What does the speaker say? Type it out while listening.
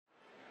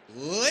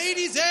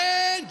Ladies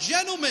and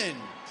gentlemen,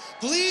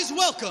 please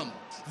welcome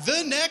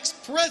the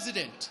next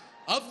president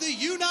of the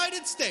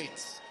United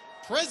States,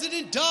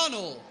 President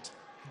Donald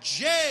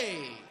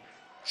J.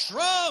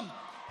 Trump.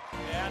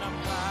 And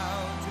I'm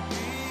proud to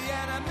be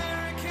an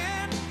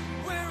American,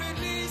 where at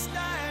least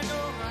I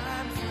know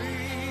I'm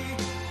free.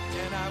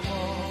 And I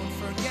won't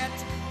forget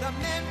the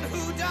men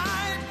who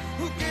died,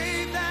 who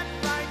gave that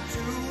right to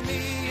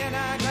me. And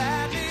I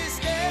gladly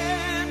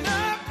stand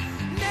up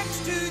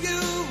next to you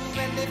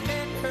and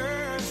defend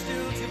her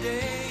still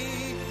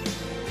today.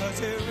 'Cause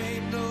there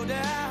ain't no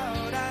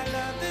doubt I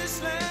love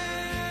this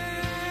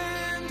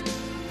land.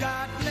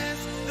 God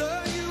bless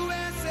the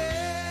USA.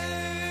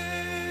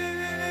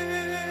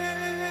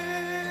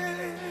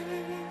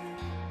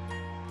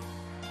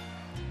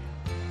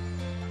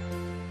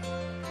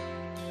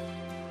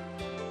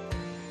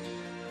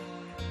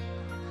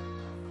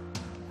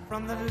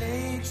 From the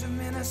lakes of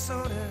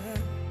Minnesota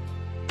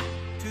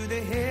to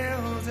the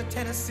hills of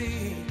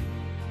Tennessee,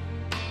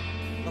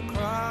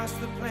 across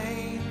the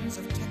plains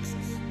of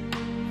Texas,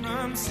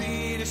 from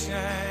sea to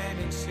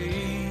shining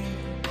sea,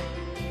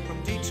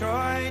 from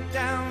Detroit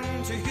down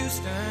to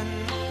Houston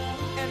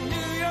and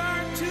New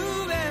York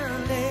to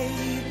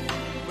LA,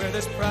 where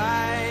there's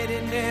pride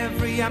in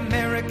every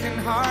American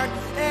heart,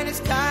 and it's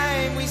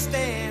time we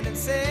stand and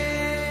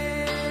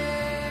say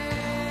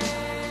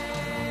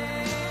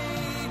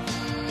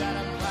that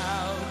I'm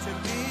proud to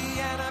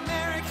be an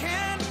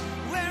American,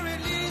 where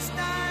at least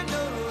I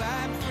know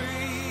I'm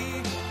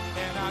free.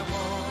 And I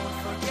won't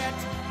forget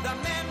the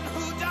men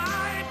who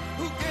died,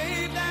 who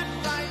gave that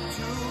right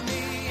to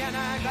me. And I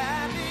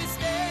gladly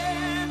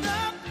stand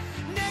up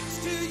next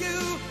to you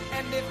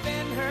and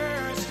defend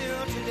her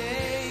still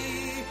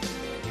today.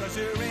 'Cause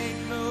there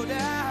ain't no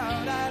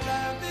doubt I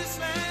love this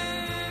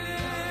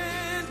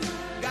land.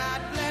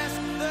 God bless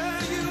the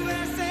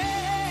USA.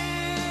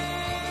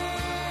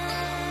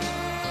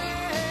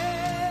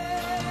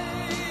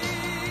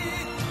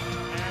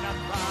 And I'm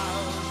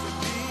proud to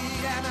be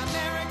an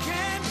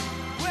American,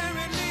 where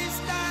at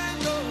least I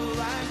know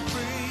I'm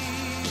free.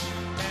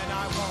 And I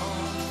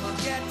won't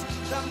forget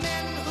the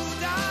men who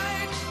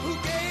died, who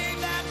gave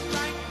that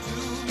right to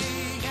me.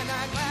 And I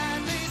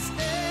gladly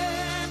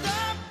stand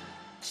up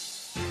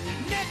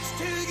next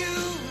to you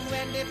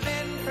and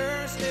defend her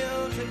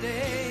still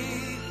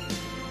today.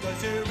 'Cause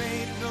there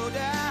ain't no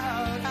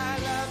doubt I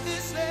love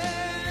this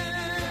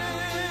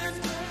land.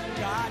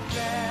 God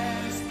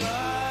bless the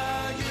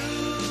USA.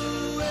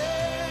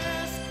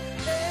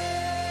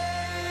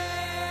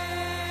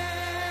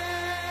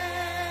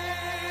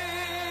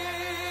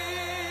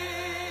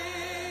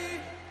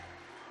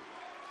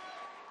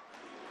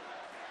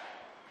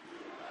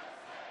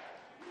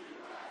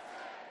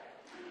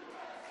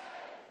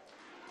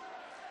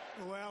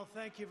 Well,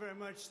 thank you very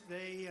much.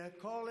 They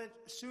call it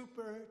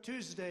Super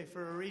Tuesday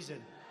for a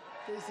reason.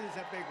 This is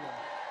a big one.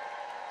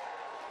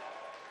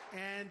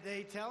 And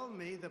they tell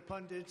me, the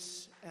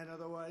pundits and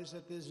otherwise,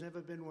 that there's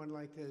never been one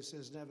like this.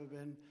 There's never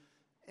been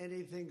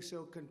anything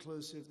so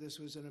conclusive. This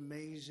was an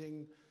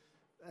amazing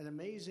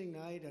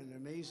night, an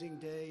amazing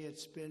day.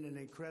 It's been an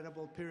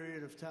incredible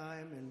period of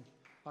time in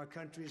our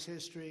country's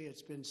history.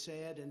 It's been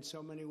sad in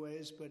so many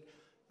ways, but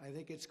I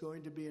think it's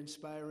going to be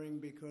inspiring,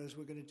 because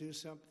we're going to do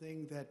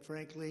something that,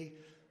 frankly,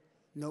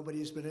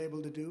 nobody's been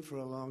able to do for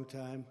a long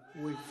time.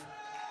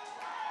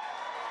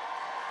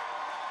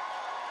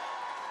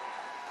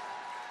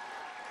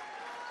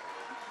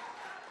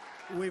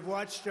 We've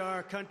watched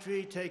our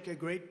country take a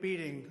great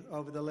beating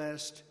over the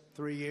last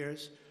 3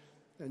 years,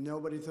 and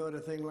nobody thought a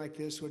thing like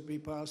this would be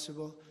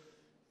possible.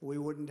 We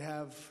wouldn't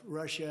have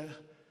Russia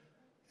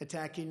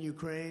attacking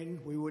Ukraine.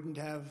 We wouldn't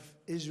have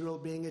Israel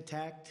being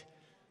attacked.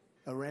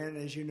 Iran,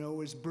 as you know,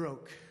 was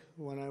broke.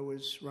 When I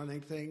was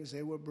running things,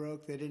 they were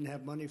broke. They didn't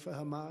have money for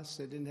Hamas.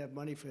 They didn't have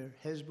money for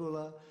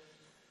Hezbollah.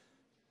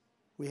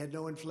 We had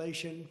no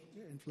inflation.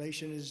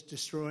 Inflation is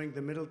destroying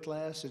the middle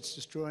class. It's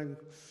destroying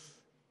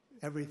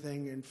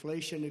everything.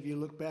 Inflation, if you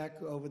look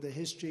back over the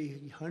history,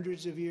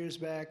 hundreds of years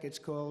back,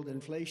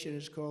 inflation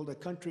is called a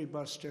country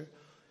buster.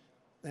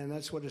 And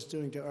that's what it's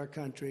doing to our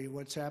country.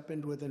 What's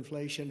happened with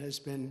inflation has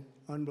been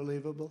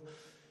unbelievable.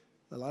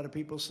 A lot of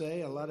people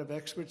say, a lot of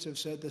experts have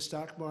said, the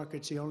stock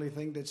market's the only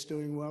thing that's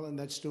doing well, and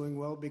that's doing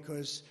well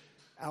because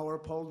our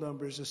poll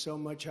numbers are so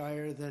much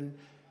higher than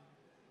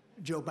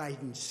Joe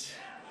Biden's.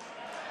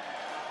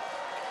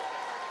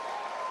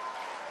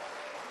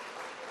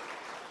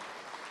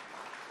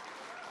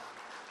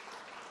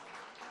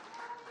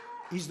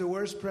 He's the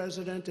worst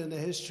president in the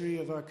history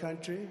of our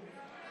country.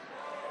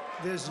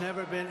 There's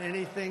never been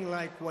anything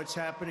like what's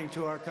happening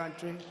to our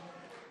country.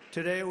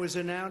 Today it was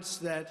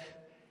announced that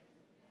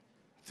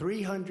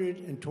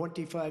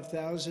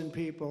 325,000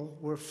 people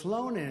were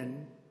flown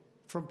in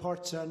from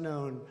parts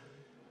unknown.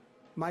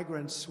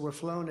 Migrants were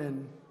flown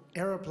in,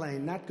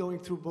 airplane, not going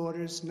through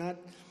borders, not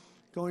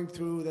going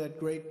through that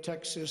great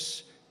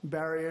Texas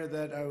barrier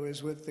that I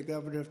was with the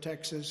governor of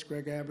Texas,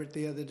 Greg Abbott,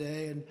 the other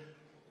day, and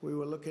we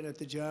were looking at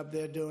the job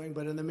they're doing.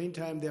 But in the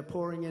meantime, they're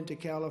pouring into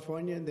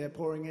California, and they're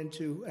pouring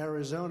into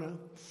Arizona.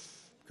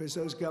 because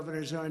those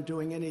governors aren't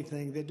doing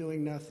anything. They're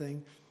doing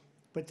nothing.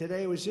 But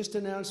today it was just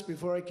announced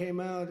before I came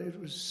out. It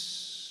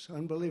was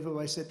unbelievable.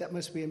 I said, that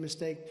must be a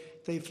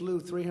mistake. They flew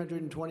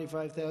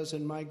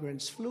 325,000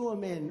 migrants, flew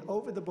them in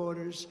over the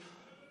borders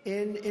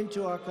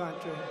into our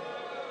country.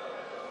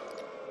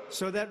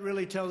 So that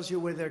really tells you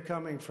where they're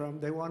coming from.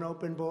 They want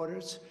open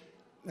borders,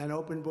 and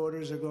open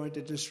borders are going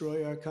to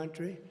destroy our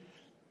country.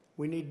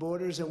 We need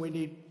borders, and we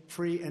need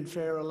free and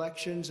fair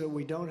elections, or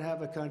we don't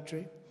have a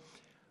country.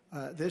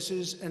 This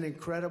is an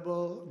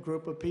incredible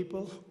group of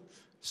people.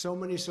 So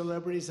many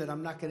celebrities that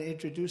I'm not going to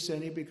introduce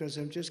any, because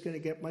I'm just going to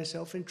get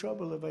myself in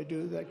trouble if I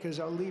do that, because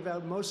I'll leave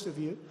out most of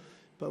you.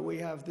 But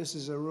this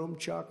is a room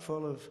chock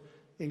full of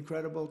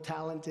incredible,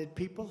 talented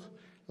people,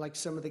 like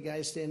some of the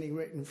guys standing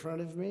right in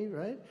front of me,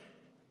 right?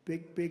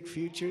 Big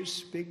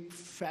futures, big,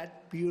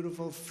 fat,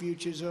 beautiful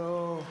futures.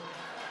 Oh,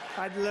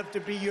 I'd love to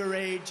be your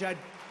age. I'd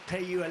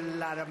pay you a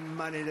lot of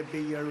money to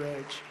be your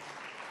age.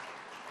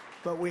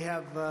 But we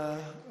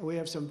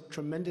have some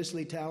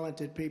tremendously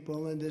talented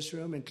people in this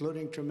room,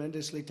 including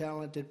tremendously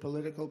talented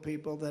political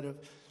people that have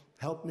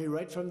helped me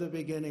right from the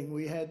beginning.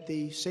 We had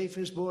the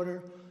safest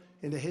border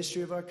in the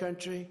history of our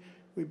country.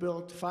 We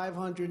built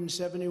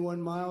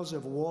 571 miles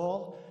of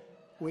wall.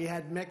 We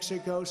had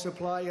Mexico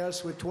supply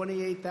us with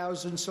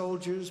 28,000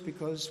 soldiers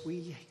because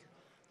we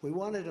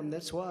wanted them,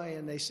 that's why.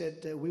 And they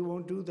said, we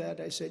won't do that.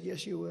 I said,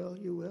 yes, you will,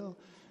 you will.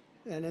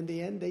 And in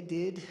the end, they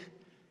did.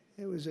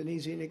 It was an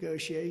easy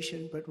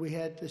negotiation, but we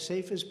had the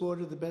safest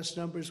border, the best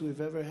numbers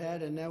we've ever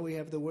had, and now we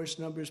have the worst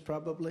numbers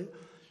probably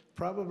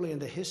in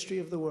the history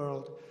of the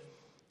world.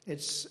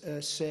 It's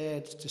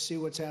sad to see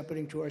what's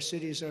happening to our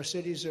cities. Our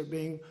cities are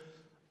being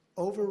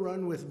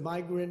overrun with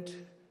migrant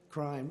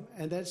crime,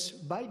 and that's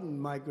Biden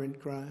migrant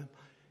crime.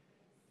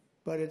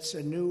 But it's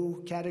a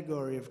new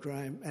category of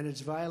crime, and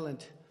it's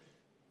violent,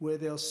 where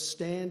they'll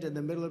stand in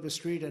the middle of a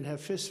street and have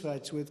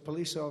fistfights with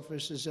police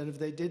officers, and if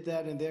they did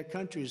that in their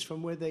countries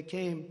from where they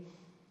came,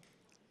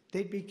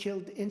 they'd be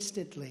killed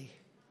instantly.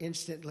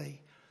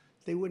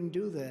 They wouldn't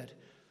do that.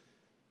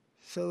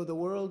 So the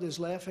world is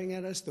laughing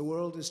at us. The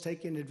world is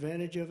taking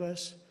advantage of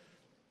us.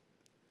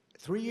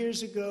 3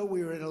 years ago,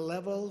 we were at a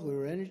level, we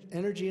were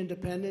energy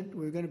independent.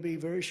 We were going to be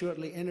very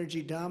shortly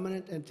energy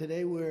dominant, and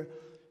today we're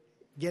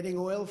getting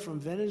oil from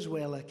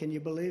Venezuela. Can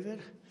you believe it?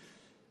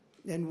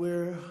 And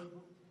we're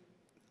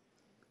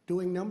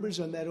doing numbers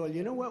on that oil.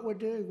 You know what we're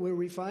doing? We're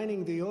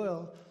refining the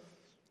oil.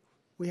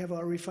 We have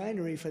our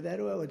refinery for that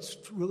oil. It's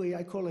really,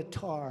 I call it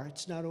tar.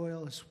 It's not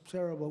oil. It's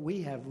terrible.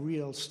 We have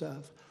real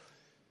stuff.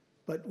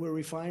 But we're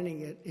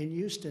refining it in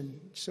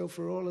Houston. So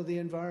for all of the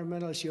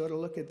environmentalists, you ought to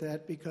look at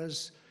that,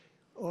 because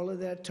all of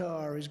that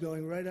tar is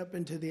going right up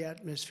into the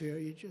atmosphere.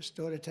 You just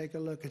ought to take a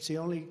look. It's the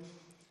only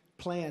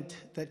plant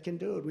that can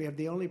do it. We have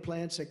the only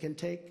plants that can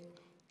take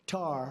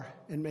tar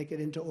and make it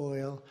into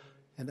oil,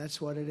 and that's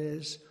what it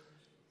is.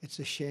 It's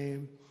a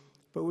shame.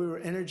 But we were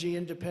energy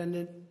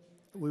independent.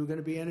 We were going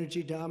to be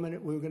energy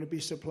dominant. We were going to be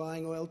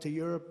supplying oil to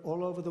Europe,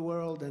 all over the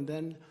world. And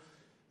then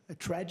a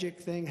tragic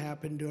thing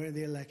happened during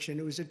the election.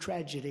 It was a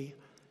tragedy,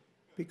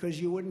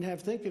 because you wouldn't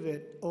have, think of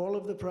it, all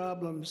of the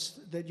problems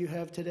that you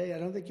have today, I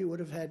don't think you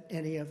would have had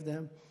any of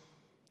them.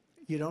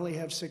 You'd only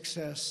have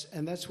success.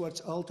 And that's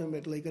what's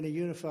ultimately going to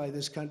unify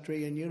this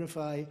country and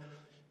unify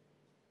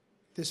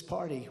this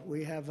party.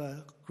 We have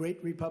a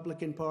great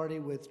Republican Party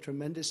with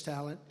tremendous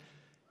talent.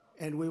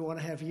 And we want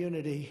to have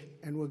unity,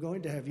 and we're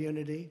going to have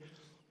unity,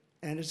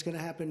 and it's going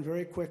to happen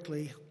very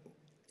quickly.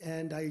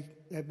 And I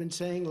have been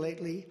saying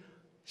lately,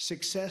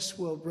 success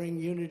will bring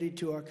unity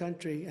to our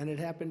country, and it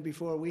happened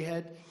before. We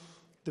had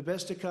the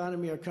best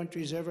economy our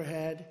country's ever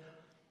had,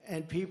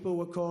 and people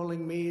were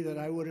calling me that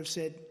I would have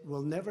said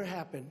will never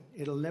happen.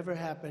 It'll never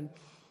happen.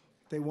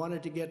 They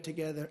wanted to get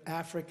together,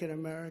 African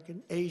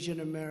American,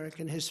 Asian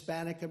American,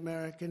 Hispanic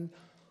American,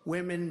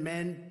 women,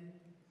 men,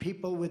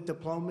 people with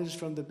diplomas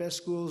from the best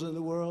schools in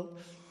the world,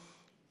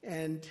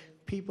 and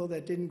people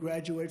that didn't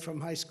graduate from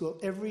high school.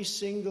 Every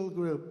single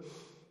group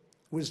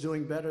was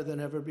doing better than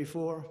ever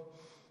before,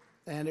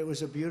 and it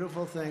was a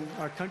beautiful thing.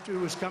 Our country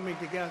was coming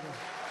together.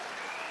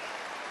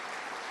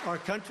 Our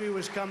country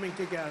was coming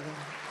together.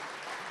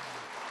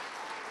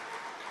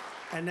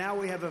 And now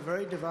we have a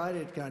very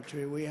divided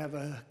country. We have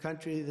a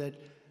country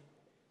that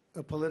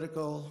a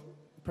political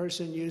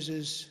person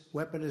uses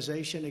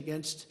weaponization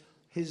against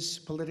his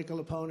political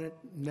opponent.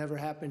 Never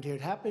happened here.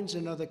 It happens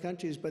in other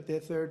countries, but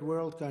they're third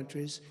world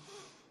countries.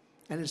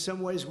 And in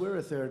some ways, we're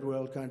a third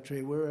world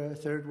country. We're a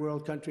third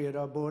world country at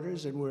our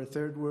borders, and we're a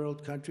third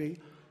world country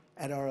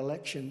at our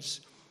elections.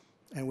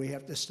 And we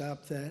have to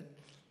stop that.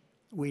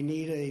 We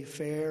need a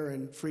fair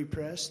and free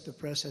press. The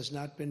press has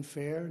not been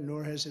fair,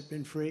 nor has it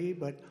been free,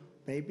 but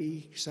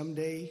maybe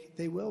someday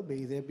they will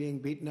be. They're being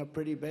beaten up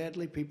pretty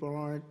badly. People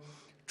aren't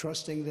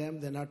trusting them.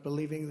 They're not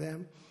believing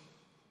them.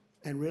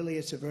 And really,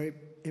 it's a very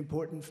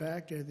important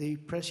factor. The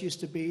press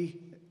used to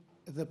be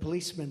the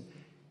policeman.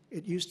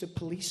 It used to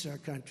police our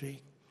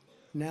country.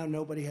 Now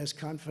nobody has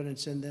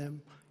confidence in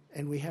them,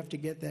 and we have to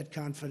get that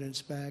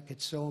confidence back.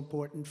 It's so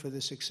important for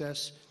the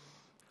success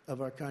of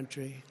our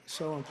country.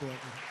 So important.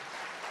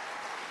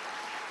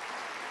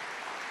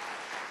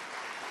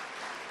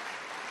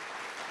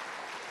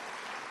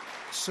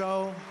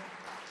 So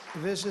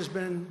this has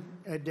been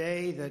a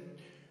day that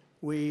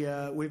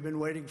we've been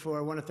waiting for.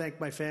 I want to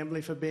thank my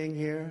family for being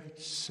here.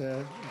 It's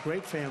a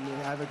great family.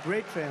 I have a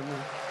great family.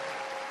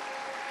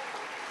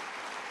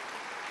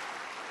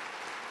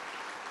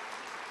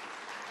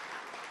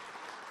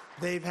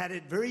 They've had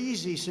it very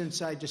easy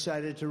since I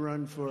decided to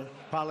run for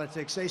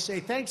politics. They say,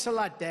 thanks a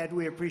lot, Dad,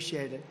 we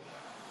appreciate it.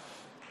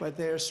 But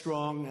they're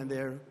strong and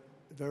they're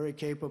very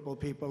capable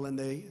people, and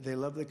they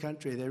love the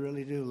country. They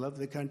really do love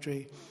the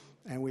country,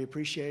 and we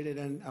appreciate it.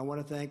 And I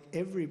want to thank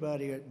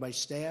everybody, my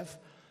staff,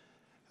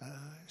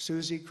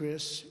 Susie,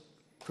 Chris,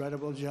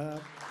 incredible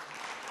job.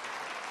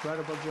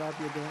 Incredible job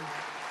you're doing.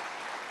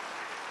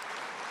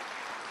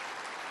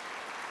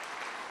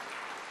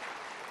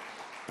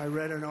 I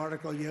read an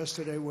article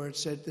yesterday where it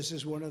said this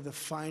is one of the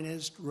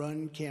finest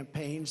run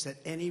campaigns that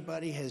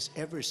anybody has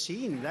ever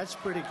seen. That's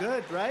pretty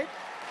good, right?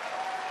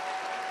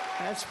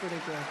 That's pretty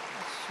good.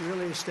 It's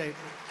really a statement.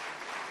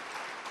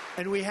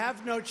 And we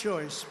have no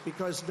choice,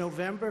 because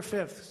November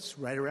 5th, it's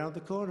right around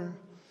the corner,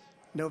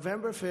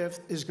 November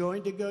 5th is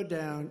going to go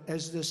down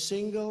as the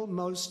single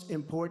most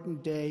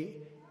important day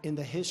in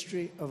the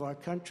history of our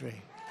country.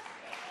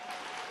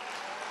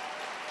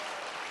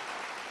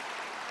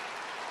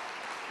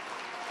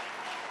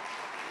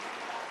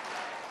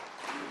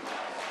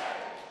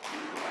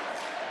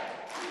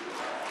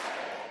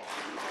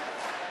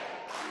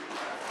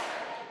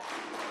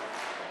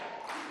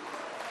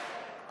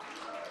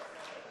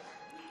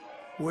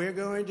 We're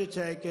going to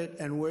take it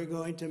and we're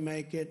going to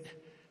make it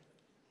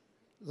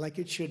like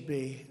it should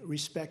be,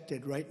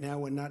 respected. Right now,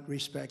 we're not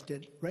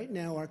respected. Right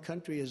now, our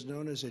country is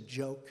known as a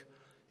joke.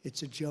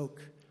 It's a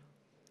joke.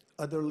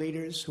 Other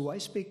leaders who I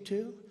speak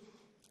to,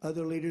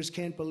 other leaders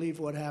can't believe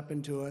what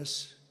happened to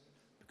us,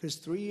 because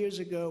 3 years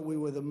ago, we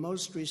were the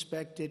most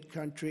respected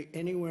country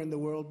anywhere in the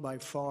world by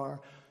far.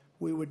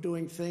 We were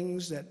doing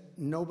things that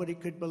nobody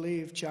could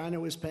believe. China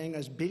was paying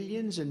us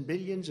billions and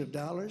billions of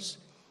dollars.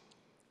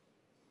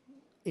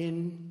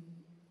 In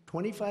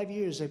 25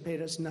 years, they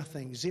paid us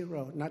nothing,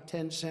 zero, not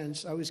 10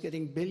 cents. I was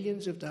getting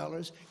billions of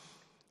dollars,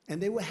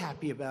 and they were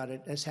happy about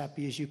it, as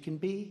happy as you can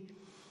be.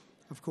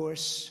 Of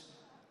course,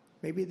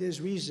 maybe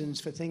there's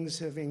reasons for things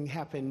having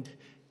happened,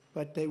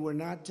 but they were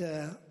not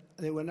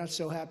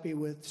so happy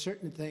with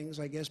certain things,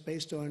 I guess,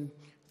 based on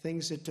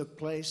things that took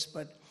place.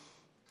 But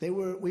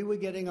we were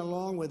getting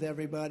along with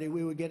everybody.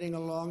 We were getting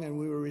along, and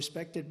we were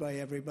respected by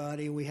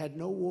everybody. We had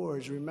no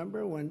wars.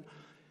 Remember when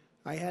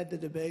I had the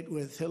debate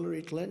with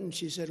Hillary Clinton?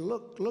 She said,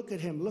 look at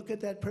him, look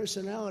at that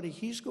personality.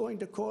 He's going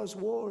to cause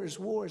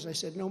wars. I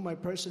said, no, my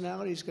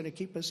personality is going to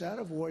keep us out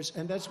of wars,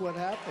 and that's what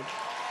happened.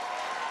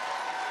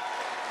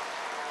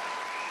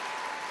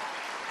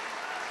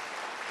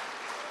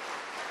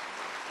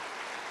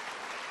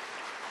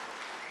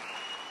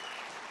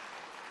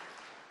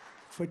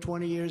 For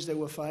 20 years, they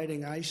were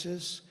fighting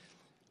ISIS.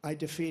 I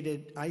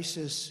defeated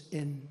ISIS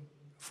in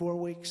 4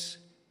 weeks.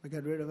 I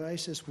got rid of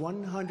ISIS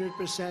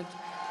 100%.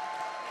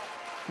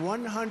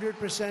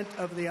 100%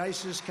 of the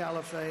ISIS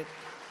caliphate.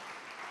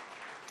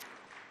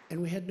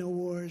 And we had no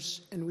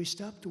wars, and we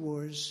stopped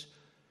wars.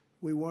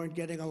 We weren't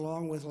getting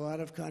along with a lot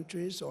of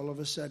countries. All of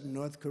a sudden,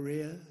 North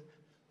Korea,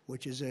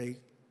 which is a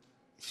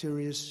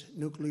serious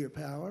nuclear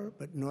power,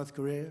 but North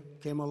Korea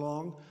came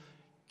along.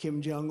 Kim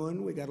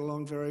Jong-un, we got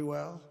along very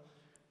well.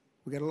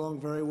 We got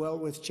along very well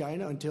with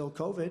China until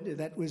COVID.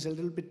 That was a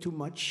little bit too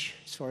much,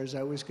 as far as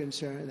I was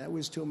concerned. That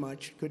was too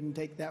much. Couldn't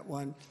take that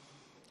one.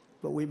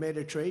 But we made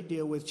a trade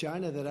deal with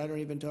China that I don't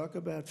even talk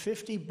about.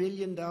 $50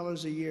 billion a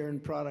year in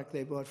product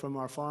they bought from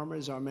our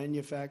farmers, our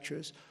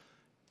manufacturers.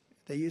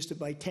 They used to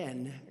buy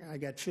 10. I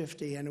got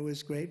 50, and it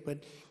was great.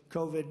 But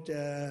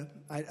COVID,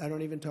 I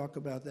don't even talk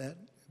about that,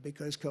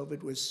 because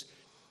COVID was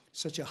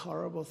such a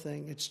horrible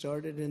thing. It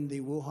started in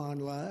the Wuhan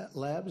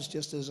labs,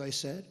 just as I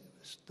said,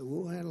 the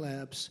Wuhan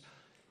labs.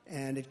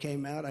 And it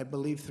came out, I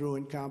believe, through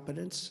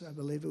incompetence. I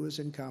believe it was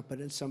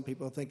incompetence. Some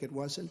people think it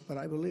wasn't, but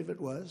I believe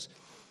it was.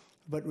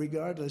 But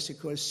regardless, it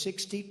caused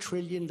 $60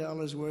 trillion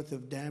worth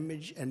of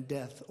damage and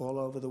death all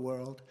over the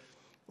world,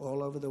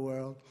 all over the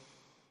world.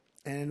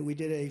 And we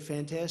did a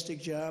fantastic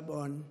job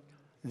on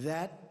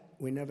that.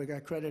 We never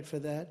got credit for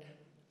that.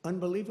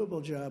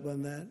 Unbelievable job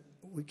on that.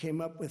 We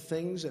came up with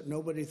things that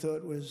nobody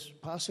thought was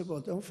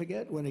possible. Don't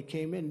forget, when it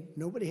came in,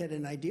 nobody had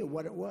an idea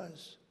what it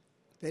was.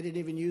 They didn't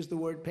even use the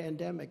word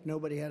pandemic.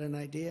 Nobody had an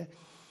idea.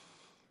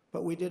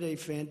 But we did a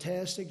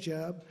fantastic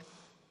job.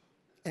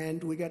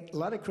 And we got a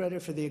lot of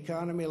credit for the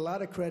economy, a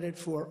lot of credit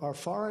for our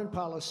foreign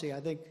policy.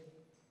 I think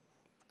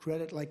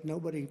credit like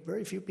nobody,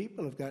 very few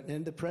people have gotten.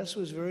 And the press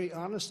was very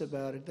honest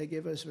about it. They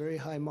gave us very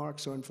high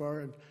marks on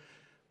foreign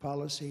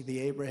policy, the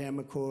Abraham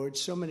Accords,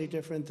 so many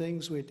different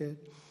things we did.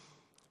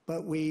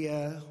 But we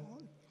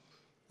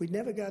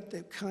never got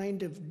the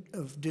kind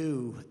of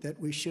due that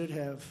we should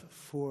have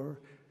for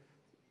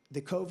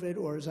the COVID,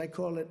 or as I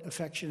call it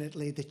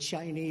affectionately, the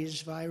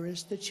Chinese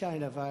virus, the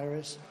China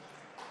virus,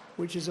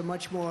 which is a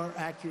much more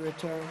accurate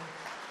term.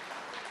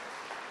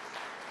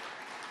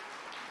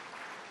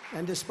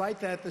 And despite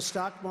that, the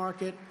stock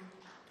market,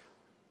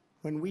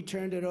 when we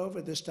turned it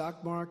over, the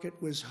stock market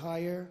was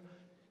higher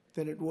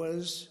than it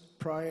was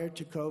prior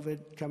to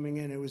COVID coming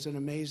in. It was an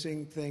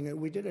amazing thing.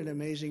 We did an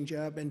amazing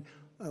job, and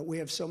we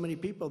have so many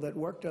people that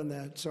worked on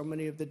that, so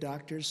many of the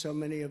doctors, so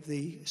many of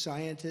the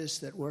scientists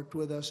that worked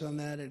with us on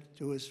that. It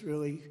was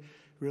really,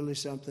 really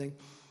something.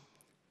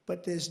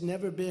 But there's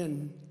never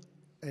been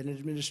an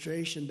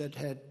administration that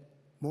had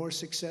more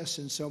success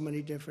in so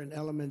many different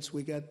elements.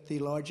 We got the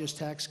largest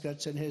tax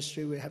cuts in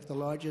history. We have the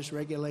largest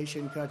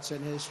regulation cuts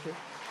in history.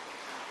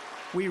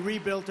 We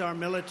rebuilt our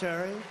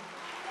military.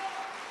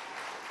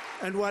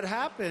 And what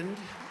happened,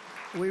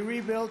 we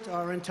rebuilt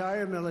our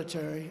entire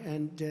military,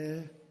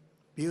 and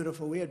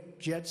beautiful. We had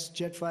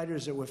jet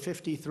fighters that were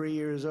 53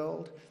 years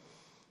old,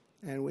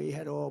 and we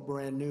had all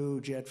brand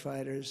new jet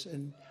fighters.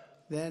 And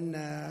then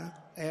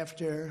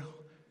after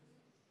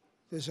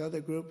this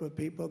other group of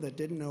people that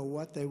didn't know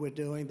what they were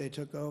doing, they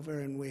took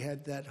over, and we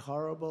had that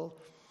horrible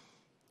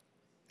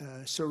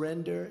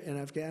surrender in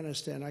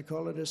Afghanistan. I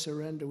call it a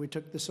surrender. We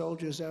took the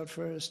soldiers out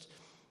first.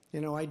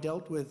 You know, I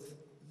dealt with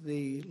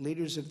the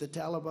leaders of the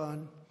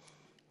Taliban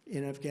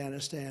in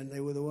Afghanistan. They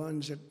were the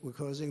ones that were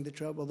causing the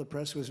trouble. The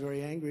press was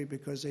very angry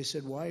because they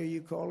said, "Why are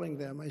you calling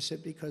them?" I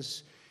said,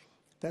 "Because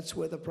that's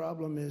where the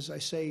problem is." I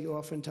say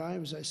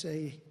oftentimes,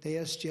 they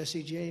asked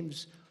Jesse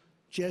James,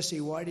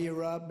 "Jesse, why do you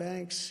rob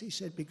banks?" He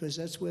said, "Because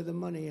that's where the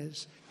money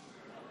is."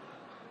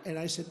 And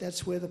I said,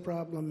 that's where the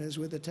problem is,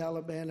 with the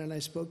Taliban. And I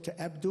spoke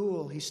to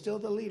Abdul. He's still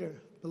the leader.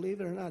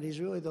 Believe it or not, he's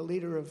really the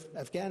leader of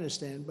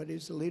Afghanistan, but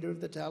he's the leader of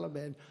the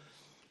Taliban,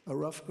 a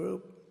rough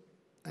group.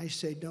 I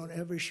say, don't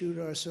ever shoot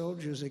our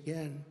soldiers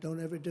again.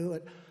 Don't ever do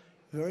it.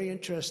 Very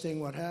interesting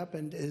what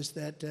happened is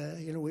that,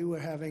 we were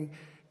having,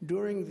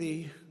 during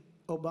the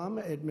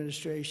Obama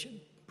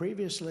administration,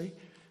 previously,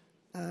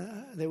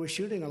 they were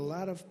shooting a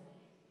lot of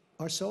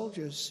our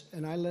soldiers.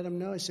 And I let them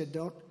know, I said,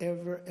 don't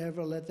ever,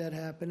 ever let that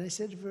happen. I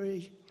said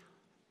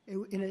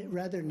in a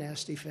rather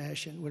nasty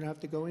fashion. We don't have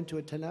to go into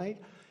it tonight.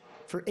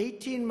 For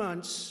 18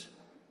 months,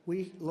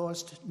 we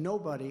lost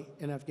nobody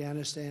in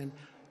Afghanistan.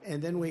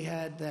 And then we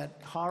had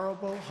that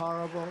horrible,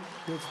 horrible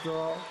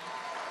withdrawal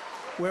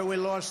where we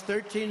lost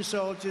 13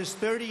 soldiers,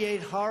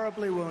 38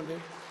 horribly wounded,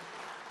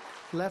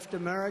 left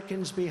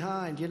Americans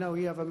behind. You know,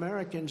 you have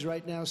Americans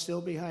right now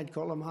still behind.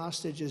 Call them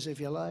hostages if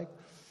you like.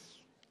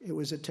 It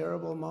was a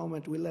terrible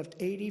moment. We left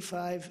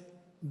 $85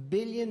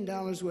 billion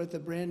worth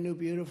of brand new,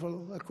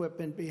 beautiful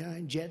equipment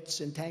behind, jets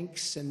and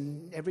tanks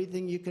and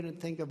everything you couldn't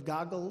think of,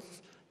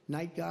 goggles,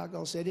 night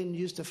goggles. They didn't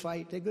used to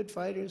fight. They're good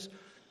fighters.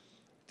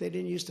 They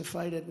didn't used to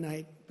fight at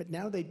night, but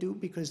now they do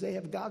because they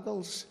have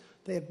goggles.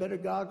 They have better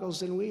goggles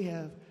than we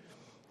have.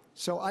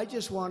 So I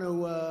just want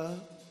to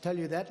tell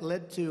you that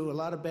led to a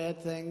lot of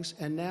bad things,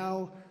 and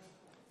now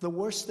the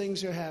worst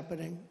things are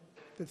happening.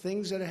 The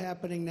things that are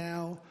happening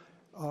now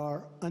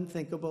are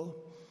unthinkable,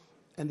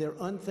 and they're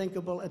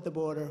unthinkable at the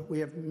border. We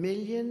have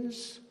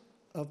millions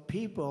of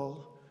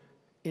people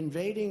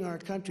invading our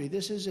country.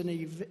 This is an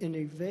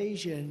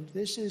invasion.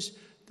 This is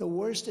the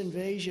worst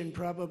invasion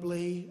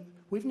probably.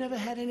 We've never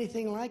had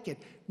anything like it.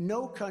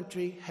 No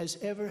country has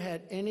ever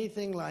had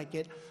anything like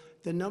it.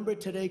 The number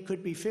today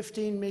could be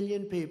 15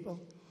 million people.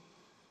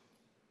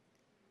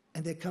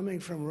 And they're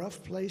coming from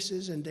rough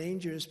places and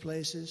dangerous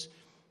places.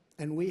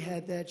 And we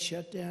had that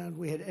shut down.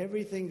 We had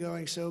everything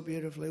going so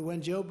beautifully.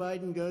 When Joe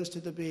Biden goes to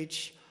the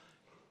beach,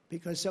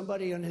 because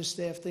somebody on his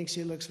staff thinks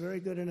he looks very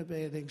good in a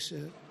bathing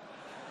suit,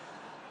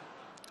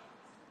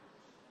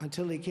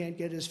 until he can't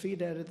get his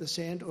feet out of the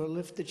sand or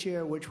lift the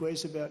chair, which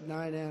weighs about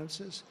 9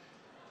 ounces.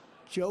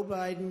 Joe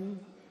Biden,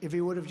 if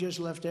he would have just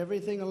left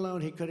everything alone,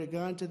 he could have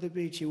gone to the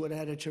beach. He would have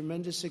had a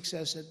tremendous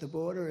success at the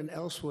border and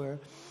elsewhere.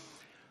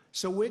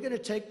 So we're going to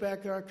take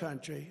back our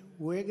country.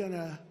 We're going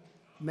to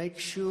make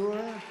sure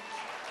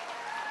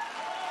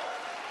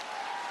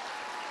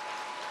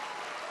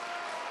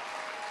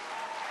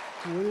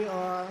we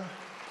are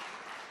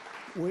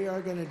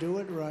going to do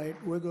it right.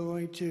 We're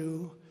going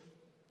to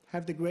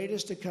have the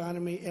greatest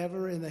economy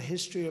ever in the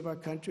history of our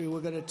country. We're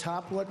going to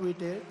top what we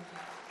did.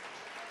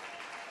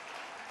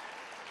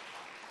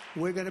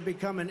 We're going to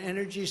become an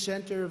energy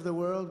center of the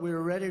world. We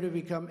were ready to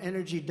become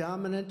energy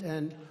dominant,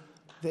 and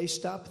they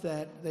stopped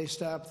that. They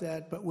stopped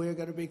that. But we're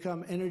going to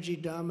become energy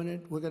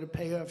dominant. We're going to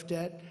pay off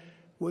debt.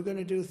 We're going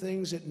to do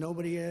things that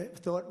nobody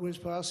thought was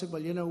possible.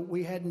 You know,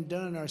 we hadn't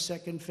done our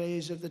second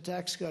phase of the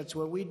tax cuts.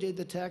 When we did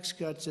the tax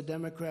cuts, the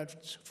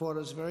Democrats fought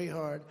us very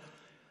hard.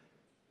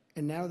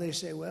 And now they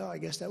say, well, I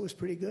guess that was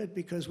pretty good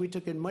because we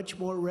took in much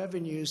more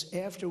revenues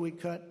after we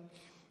cut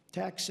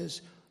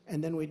taxes.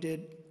 And then we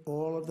did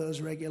all of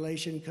those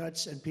regulation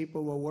cuts, and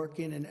people were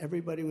working, and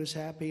everybody was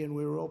happy, and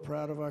we were all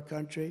proud of our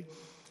country.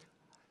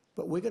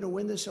 But we're going to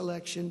win this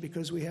election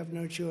because we have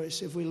no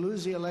choice. If we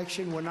lose the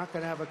election, we're not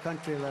going to have a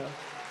country left.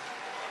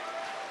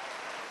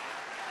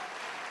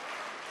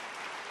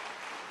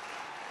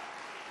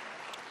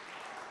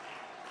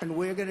 And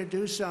we're going to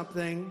do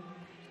something.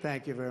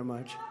 Thank you very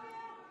much.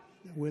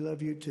 We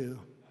love you too.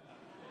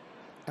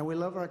 And we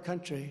love our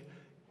country.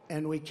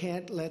 And we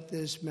can't let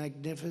this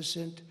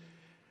magnificent,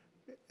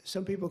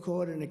 some people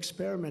call it an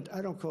experiment.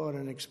 I don't call it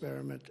an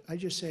experiment. I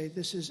just say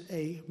this is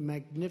a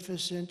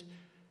magnificent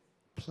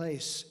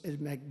place, a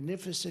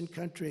magnificent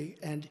country,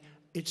 and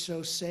it's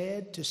so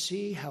sad to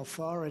see how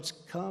far it's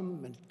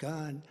come and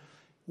gone.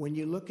 When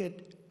you look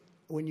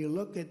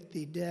at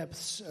the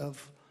depths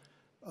of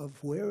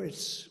where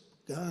it's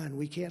gone,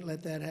 we can't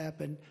let that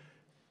happen.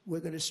 We're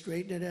going to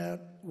straighten it out.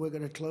 We're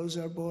going to close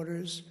our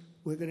borders.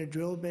 We're going to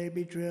drill,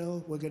 baby,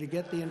 drill. We're going to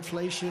get the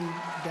inflation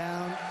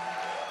down.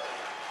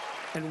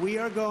 And we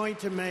are going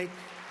to make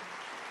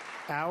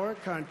our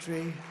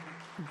country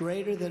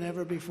greater than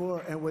ever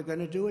before. And we're going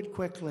to do it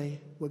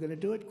quickly. We're going to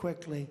do it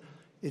quickly.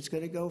 It's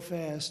going to go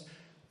fast.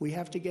 We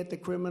have to get the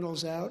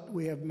criminals out.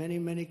 We have many,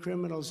 many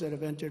criminals that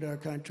have entered our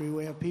country.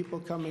 We have people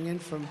coming in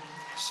from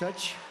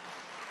such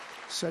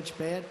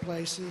bad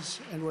places,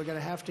 and we're going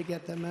to have to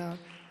get them out.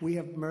 We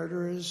have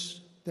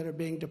murderers that are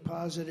being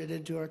deposited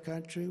into our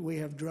country. We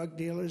have drug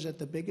dealers at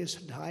the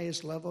biggest and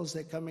highest levels that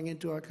are coming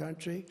into our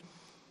country.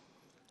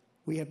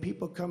 We have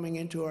people coming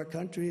into our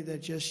country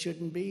that just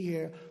shouldn't be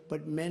here.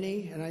 But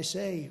many, and I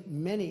say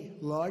many,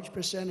 large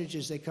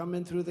percentages, they come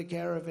in through the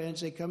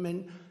caravans. They come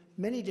in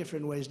many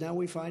different ways. Now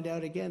we find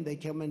out again, they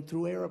come in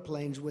through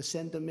airplanes. We'll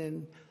send them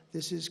in.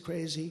 This is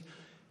crazy.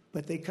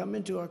 But they come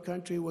into our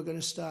country, we're going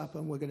to stop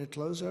them. We're going to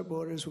close our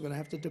borders. We're going to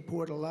have to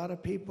deport a lot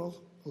of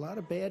people, a lot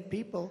of bad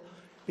people,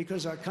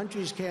 because our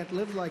countries can't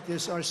live like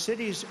this. Our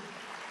cities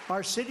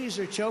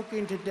are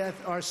choking to death.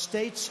 Our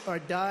states are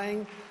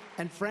dying.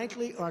 And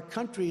frankly, our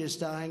country is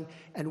dying.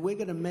 And we're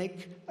going to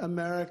make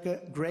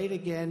America great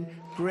again,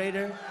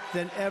 greater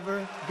than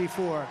ever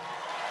before.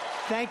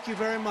 Thank you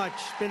very much.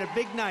 It's been a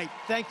big night.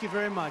 Thank you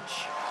very much.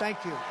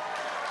 Thank you.